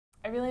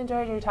really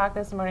enjoyed your talk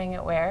this morning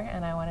at WARE,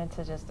 and I wanted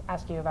to just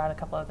ask you about a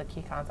couple of the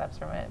key concepts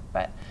from it.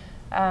 But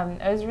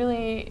I was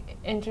really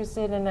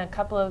interested in a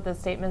couple of the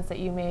statements that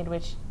you made,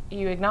 which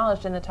you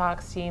acknowledged in the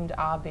talk seemed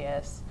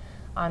obvious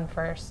on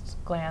first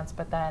glance,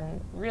 but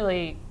then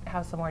really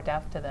have some more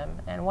depth to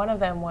them. And one of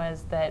them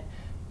was that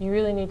you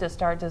really need to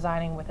start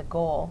designing with a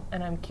goal.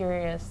 And I'm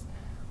curious,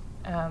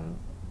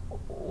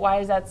 why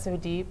is that so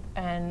deep,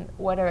 and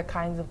what are the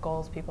kinds of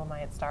goals people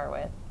might start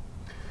with?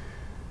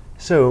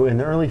 So in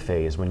the early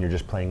phase, when you're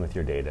just playing with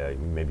your data,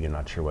 maybe you're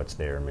not sure what's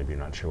there, maybe you're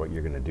not sure what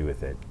you're going to do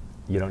with it,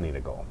 you don't need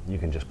a goal. You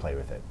can just play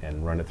with it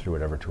and run it through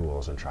whatever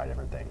tools and try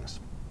different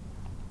things.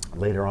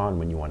 Later on,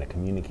 when you want to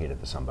communicate it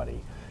to somebody,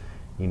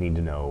 you need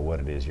to know what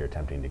it is you're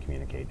attempting to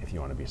communicate if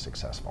you want to be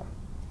successful.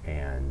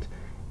 And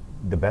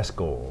the best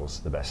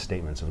goals, the best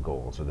statements of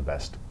goals, or the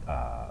best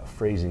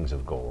phrasings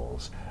of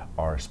goals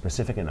are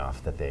specific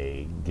enough that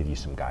they give you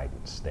some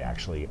guidance. They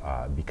actually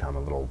become a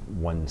little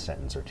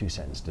one-sentence or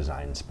two-sentence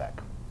design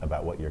spec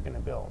about what you're going to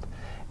build.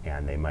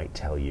 And they might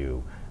tell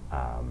you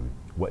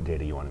what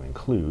data you want to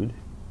include,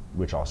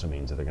 which also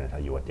means that they're going to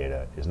tell you what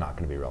data is not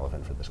going to be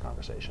relevant for this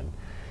conversation.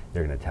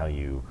 They're going to tell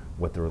you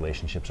what the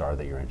relationships are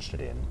that you're interested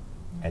in,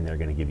 and they're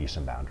going to give you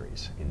some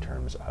boundaries in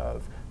terms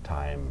of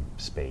time,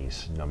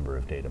 space, number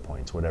of data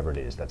points, whatever it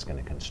is that's going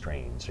to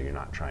constrain, so you're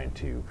not trying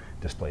to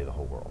display the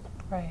whole world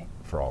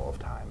for all of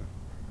time.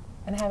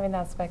 And having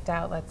that spec'd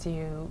out lets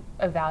you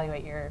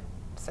evaluate your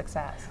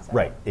success.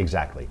 Right,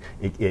 exactly.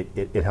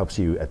 It helps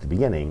you at the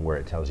beginning, where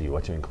it tells you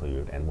what to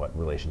include and what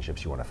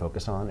relationships you want to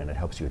focus on, and it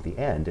helps you at the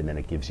end, and then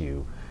it gives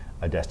you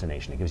a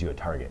destination. It gives you a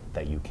target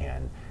that you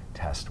can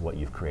test what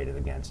you've created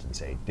against and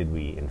say, did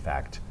we in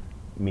fact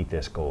meet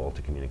this goal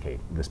to communicate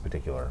this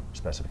particular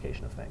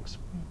specification of things?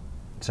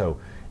 So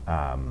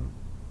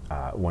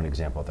one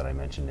example that I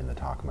mentioned in the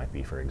talk might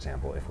be, for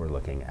example, if we're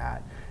looking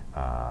at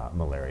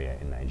malaria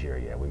in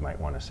Nigeria, we might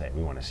want to say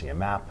we want to see a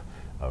map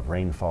of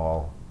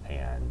rainfall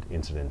and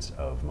incidence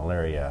of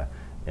malaria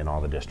in all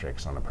the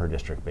districts on a per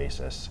district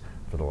basis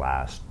for the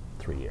last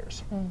 3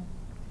 years.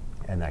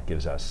 And that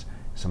gives us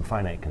some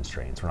finite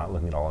constraints. We're not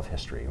looking at all of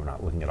history. We're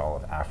not looking at all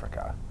of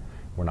Africa.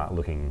 We're not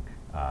looking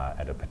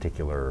at a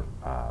particular,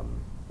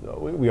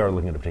 we are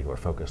looking at a particular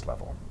focus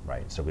level,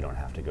 right? So we don't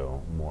have to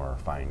go more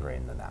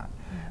fine-grained than that.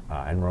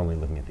 And we're only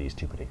looking at these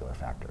two particular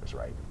factors,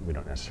 right? We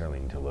don't necessarily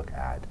need to look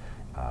at,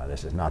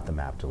 this is not the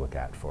map to look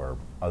at for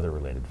other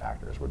related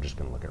factors. We're just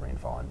going to look at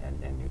rainfall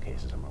and new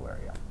cases of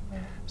malaria.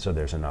 So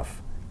there's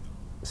enough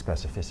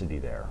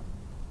specificity there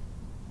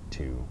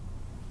to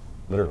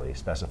literally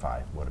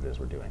specify what it is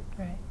we're doing.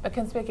 Right. But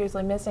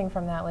conspicuously missing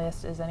from that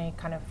list is any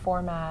kind of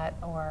format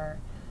or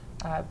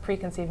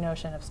preconceived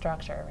notion of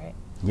structure, right?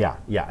 Yeah,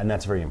 and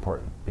that's very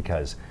important,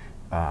 because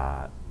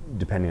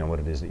depending on what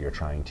it is that you're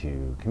trying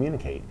to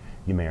communicate,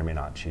 you may or may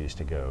not choose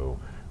to go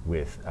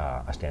with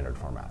a standard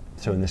format.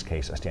 So in this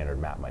case, a standard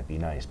map might be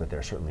nice, but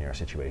there certainly are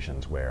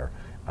situations where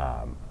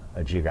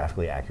a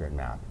geographically accurate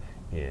map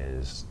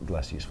is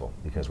less useful,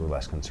 because we're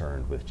less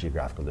concerned with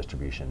geographical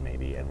distribution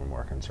maybe, and we're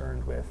more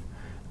concerned with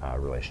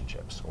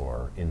relationships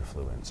or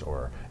influence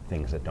or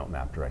things that don't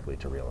map directly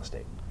to real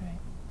estate. Right.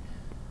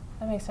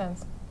 That makes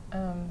sense.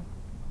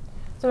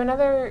 So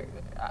another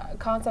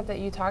concept that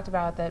you talked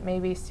about that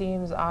maybe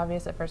seems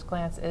obvious at first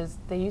glance is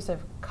the use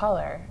of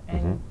color.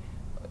 And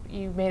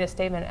you made a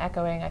statement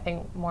echoing, I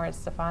think, more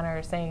Stefano,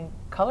 saying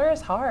color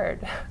is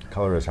hard.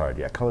 Color is hard,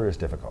 yeah. Color is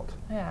difficult.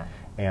 Yeah.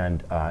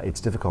 And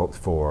it's difficult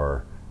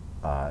for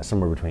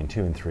somewhere between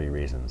 2 and 3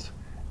 reasons.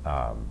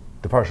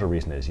 The partial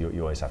reason is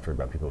you always have to worry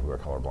about people who are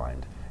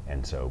colorblind.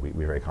 And so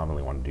we very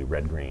commonly want to do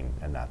red-green,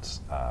 and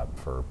that's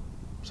for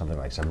something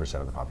like 7%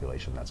 of the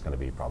population, that's going to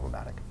be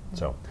problematic.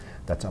 So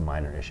that's a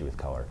minor issue with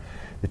color.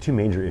 The 2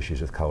 major issues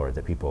with color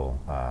that people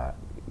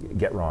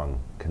get wrong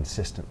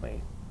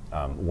consistently,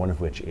 one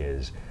of which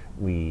is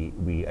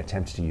we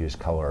attempt to use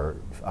color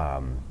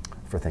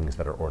for things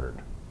that are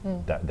ordered,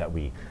 that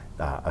we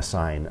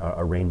assign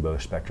a rainbow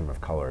spectrum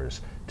of colors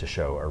to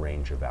show a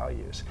range of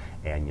values.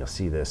 And you'll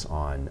see this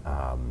on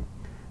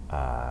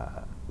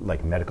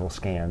like medical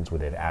scans, where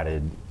they've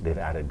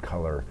added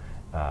color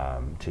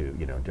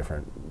to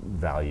different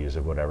values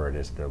of whatever it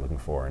is that they're looking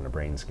for in a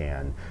brain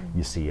scan.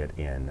 You see it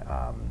in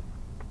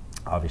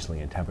obviously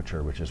in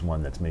temperature, which is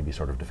one that's maybe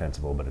sort of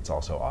defensible, but it's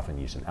also often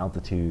used in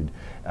altitude.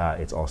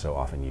 It's also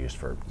often used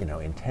for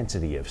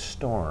intensity of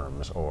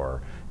storms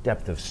or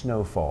depth of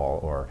snowfall,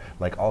 or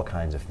like all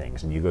kinds of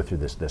things. And you go through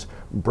this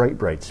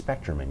bright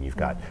spectrum, and you've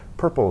got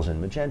purples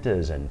and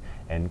magentas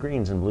and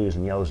greens and blues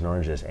and yellows and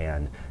oranges.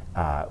 And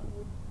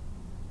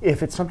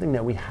if it's something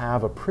that we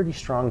have a pretty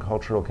strong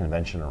cultural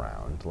convention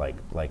around,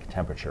 like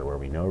temperature, where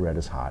we know red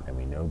is hot and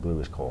we know blue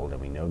is cold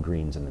and we know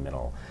green's in the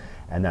middle,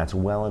 and that's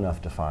well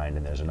enough defined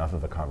and there's enough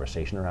of a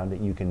conversation around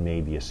it, you can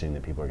maybe assume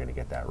that people are going to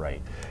get that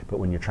right. But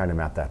when you're trying to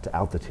map that to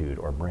altitude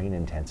or brain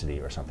intensity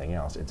or something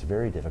else, it's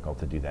very difficult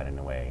to do that in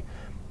a way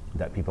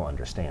that people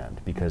understand,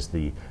 because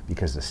the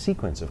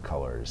sequence of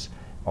colors,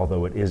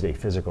 although it is a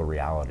physical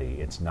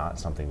reality, it's not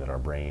something that our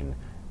brain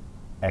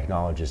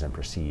acknowledges and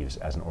perceives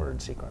as an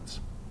ordered sequence.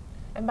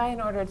 And by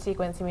an ordered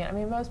sequence, you mean, I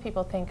mean, most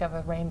people think of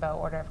a rainbow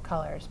order of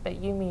colors,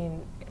 but you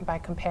mean by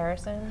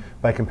comparison?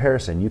 By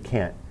comparison, you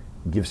can't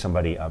give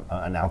somebody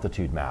an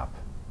altitude map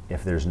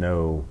if there's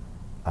no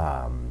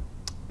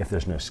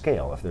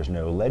scale, if there's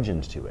no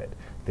legend to it.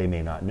 They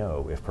may not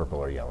know if purple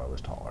or yellow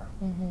is taller,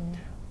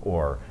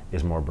 or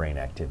is more brain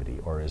activity,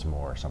 or is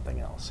more something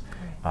else.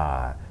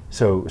 Right.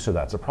 So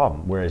that's a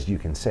problem. Whereas you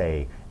can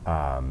say,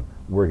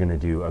 we're going to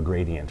do a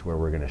gradient where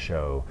we're going to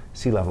show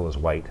sea level is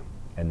white,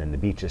 and then the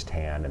beach is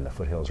tan, and the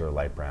foothills are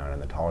light brown,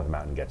 and the taller the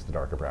mountain gets, the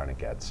darker brown it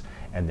gets.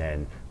 And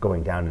then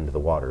going down into the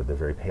water, the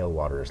very pale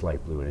water is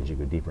light blue, and as you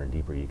go deeper and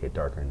deeper, you get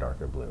darker and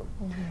darker blue.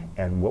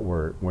 And what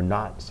we're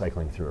not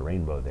cycling through a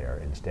rainbow there.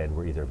 Instead,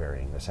 we're either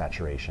varying the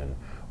saturation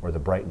or the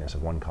brightness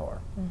of one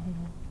color.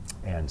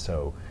 And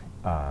so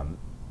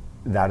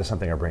that is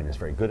something our brain is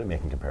very good at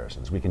making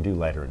comparisons. We can do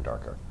lighter and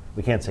darker.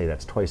 We can't say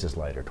that's twice as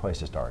light or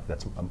twice as dark.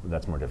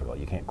 That's more difficult.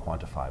 You can't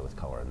quantify with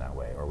color in that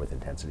way or with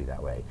intensity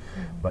that way.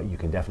 But you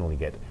can definitely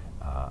get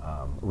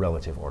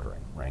relative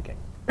ordering, ranking.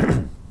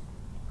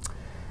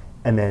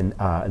 And then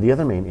the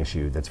other main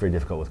issue that's very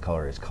difficult with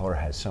color is color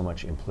has so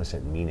much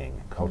implicit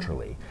meaning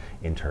culturally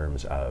in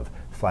terms of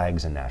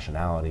flags and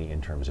nationality,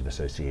 in terms of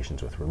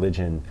associations with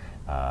religion,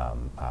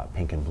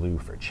 pink and blue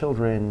for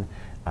children.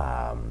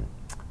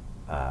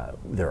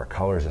 There are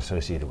colors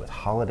associated with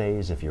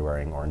holidays. If you're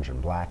wearing orange and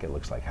black, it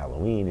looks like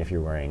Halloween. If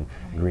you're wearing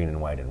green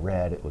and white and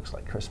red, it looks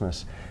like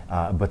Christmas.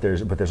 But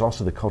there's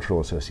also the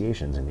cultural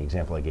associations. And the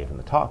example I gave in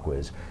the talk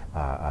was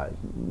a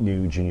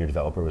new junior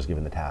developer was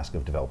given the task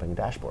of developing a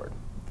dashboard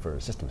for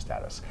system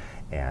status.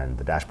 And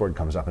the dashboard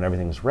comes up and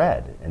everything's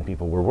red. And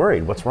people were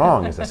worried, what's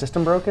wrong? Is the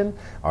system broken?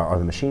 Are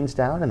the machines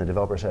down? And the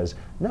developer says,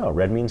 no,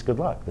 red means good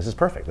luck. This is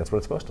perfect. That's what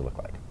it's supposed to look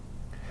like.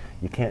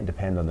 You can't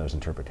depend on those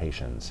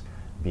interpretations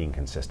being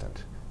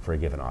consistent for a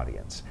given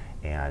audience.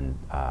 And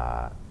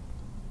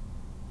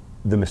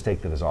the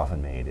mistake that is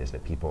often made is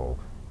that people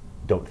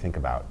don't think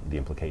about the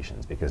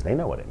implications because they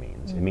know what it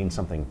means. It means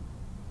something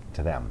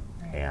to them.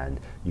 And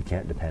you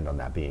can't depend on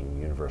that being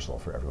universal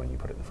for everyone you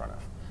put it in front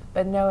of.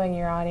 But knowing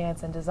your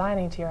audience and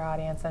designing to your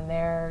audience and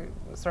their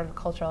sort of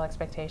cultural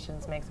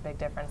expectations makes a big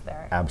difference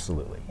there.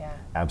 Absolutely. Yeah.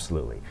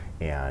 Absolutely.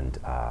 And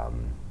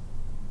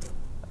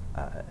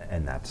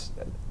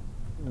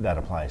that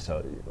applies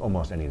to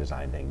almost any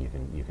design thing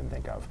you can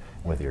think of.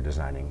 Whether you're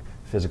designing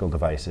physical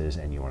devices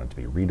and you want it to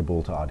be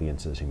readable to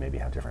audiences who maybe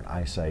have different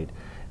eyesight.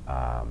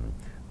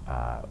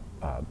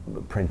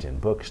 Print in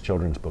books.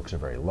 Children's books are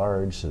very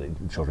large, so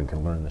that children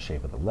can learn the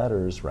shape of the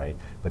letters, right?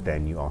 But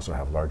then you also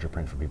have larger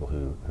print for people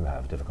who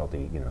have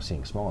difficulty,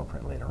 seeing smaller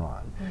print later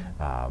on.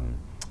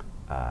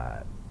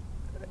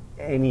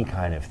 Any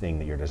kind of thing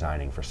that you're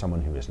designing for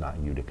someone who is not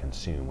you to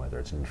consume, whether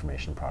it's an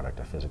information product,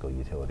 a physical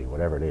utility,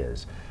 whatever it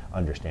is,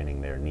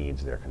 understanding their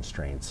needs, their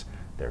constraints,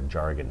 their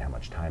jargon, how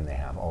much time they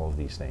have, all of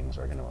these things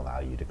are going to allow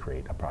you to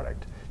create a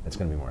product that's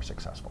going to be more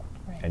successful.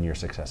 Right. And your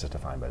success is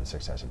defined by the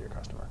success of your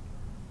customer.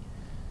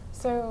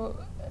 So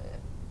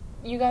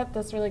you got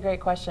this really great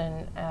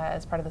question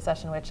as part of the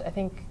session, which I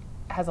think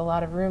has a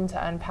lot of room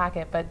to unpack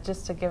it, but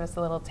just to give us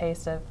a little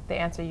taste of the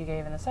answer you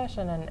gave in the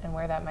session and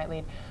where that might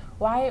lead.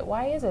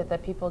 Why is it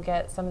that people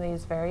get some of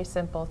these very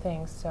simple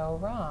things so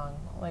wrong?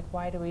 Like,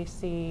 why do we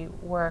see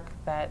work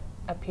that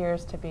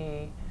appears to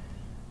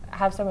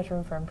have so much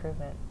room for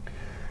improvement?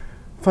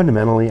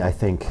 Fundamentally, I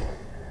think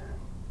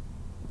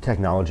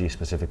technology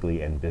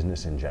specifically and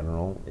business in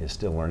general is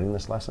still learning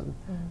this lesson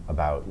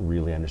about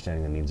really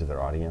understanding the needs of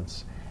their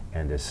audience,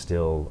 and is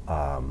still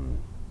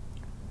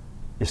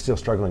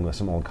struggling with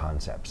some old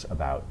concepts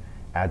about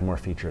add more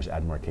features,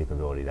 add more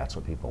capability, that's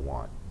what people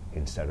want,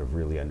 instead of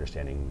really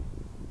understanding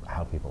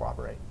how people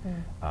operate,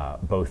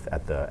 both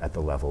at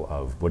the level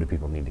of what do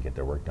people need to get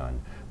their work done,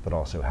 but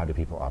also how do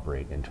people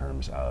operate in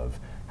terms of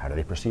how do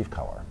they perceive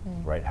color,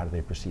 right? How do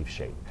they perceive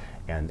shape?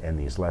 And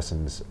these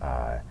lessons,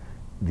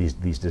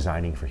 these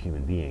designing for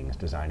human beings,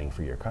 designing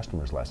for your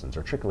customers lessons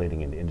are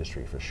trickling into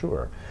industry for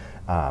sure,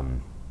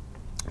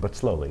 but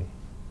slowly.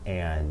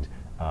 And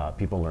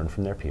people learn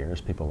from their peers,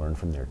 people learn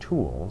from their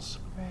tools.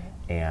 Right.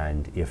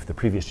 And if the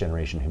previous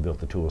generation who built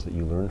the tools that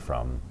you learned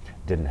from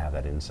didn't have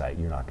that insight,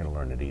 you're not going to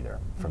learn it either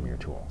from your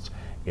tools.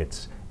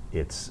 It's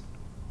this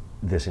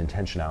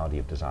intentionality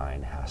of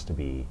design has to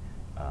be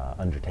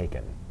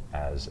undertaken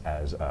as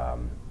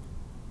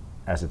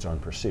its own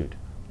pursuit,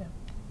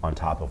 on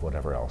top of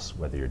whatever else,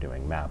 whether you're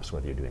doing maps,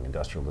 whether you're doing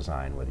industrial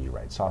design, whether you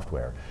write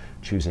software.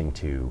 Choosing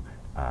to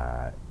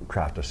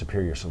craft a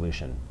superior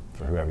solution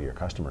for whoever your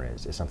customer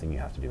is something you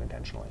have to do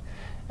intentionally.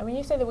 And when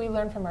you say that we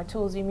learn from our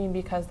tools, you mean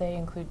because they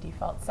include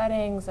default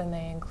settings and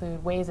they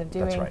include ways of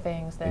doing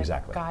things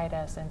that guide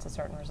us into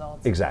certain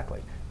results?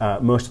 Exactly.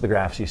 Most of the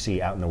graphs you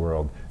see out in the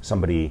world,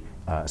 somebody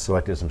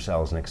selected some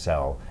cells in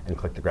Excel and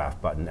clicked the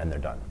graph button and they're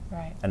done.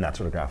 Right. And that's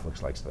what a graph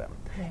looks like to them.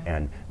 Yeah.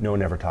 And no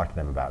one ever talked to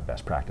them about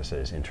best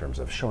practices in terms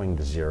of showing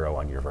the zero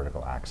on your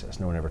vertical axis.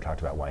 No one ever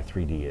talked about why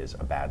 3D is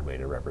a bad way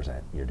to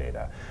represent your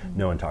data.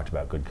 No one talked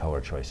about good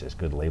color choices,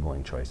 good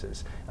labeling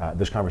choices.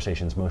 Those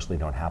conversations mostly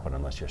don't happen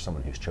unless you're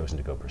someone who's chosen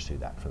to go pursue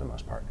that for the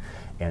most part.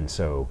 And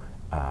so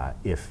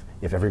if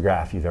every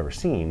graph you've ever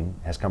seen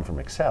has come from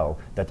Excel,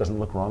 that doesn't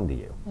look wrong to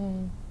you,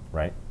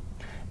 right?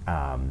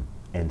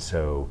 And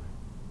so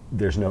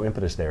there's no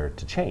impetus there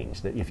to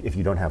change. That if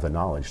you don't have the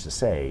knowledge to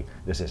say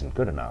this isn't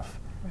good enough,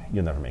 Right.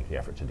 you'll never make the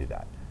effort to do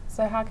that.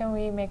 So how can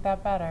we make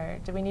that better?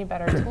 Do we need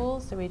better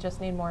tools? Do we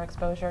just need more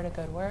exposure to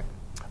good work?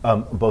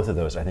 Both of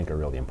those I think are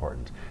really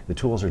important. The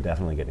tools are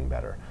definitely getting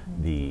better.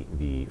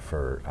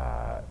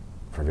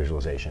 For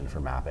visualization, for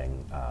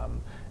mapping,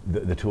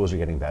 the tools are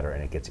getting better,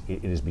 and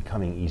it is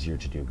becoming easier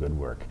to do good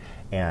work.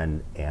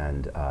 And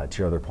to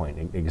your other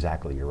point,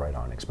 exactly, you're right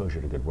on exposure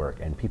to good work.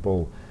 And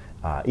people,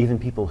 even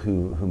people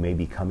who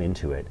maybe come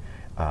into it,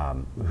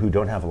 who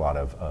don't have a lot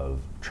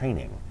of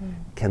training,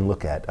 can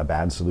look at a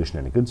bad solution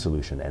and a good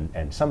solution,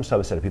 and some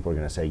subset of people are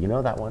going to say, you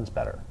know, that one's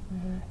better.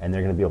 And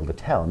they're going to be able to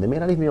tell, and they may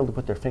not even be able to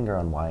put their finger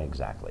on why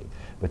exactly,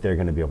 but they're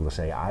going to be able to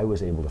say, I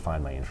was able to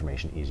find my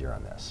information easier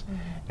on this.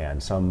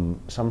 And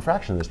some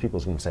fraction of those people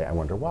is going to say, I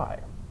wonder why.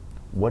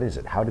 What is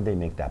it? How did they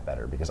make that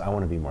better? Because I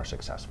want to be more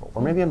successful.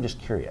 Or maybe I'm just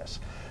curious.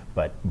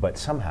 But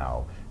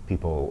somehow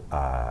people,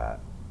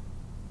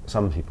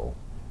 some people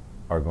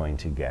are going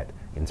to get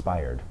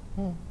inspired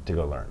to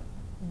go learn.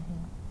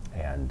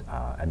 And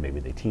maybe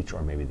they teach,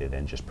 or maybe they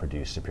then just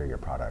produce superior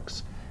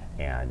products.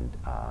 And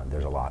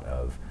there's a lot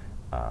of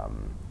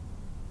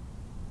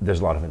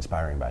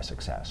inspiring by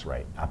success,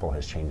 right? Apple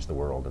has changed the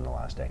world in the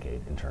last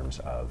decade in terms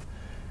of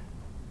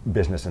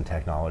business and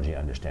technology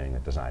understanding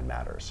that design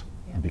matters.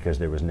 Yeah. Because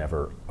there was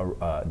never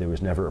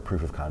a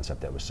proof of concept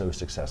that was so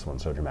successful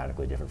and so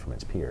dramatically different from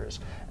its peers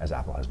as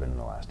Apple has been in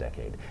the last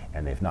decade.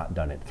 And they've not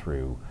done it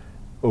through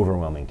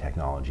overwhelming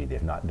technology.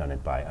 They've not done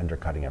it by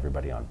undercutting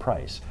everybody on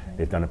price. Right.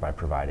 They've done it by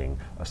providing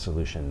a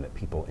solution that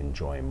people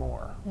enjoy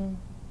more.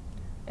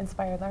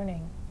 Inspired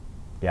learning.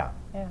 Yeah.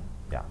 Yeah.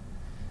 Yeah.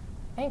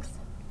 Thanks.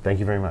 Thank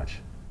you very much.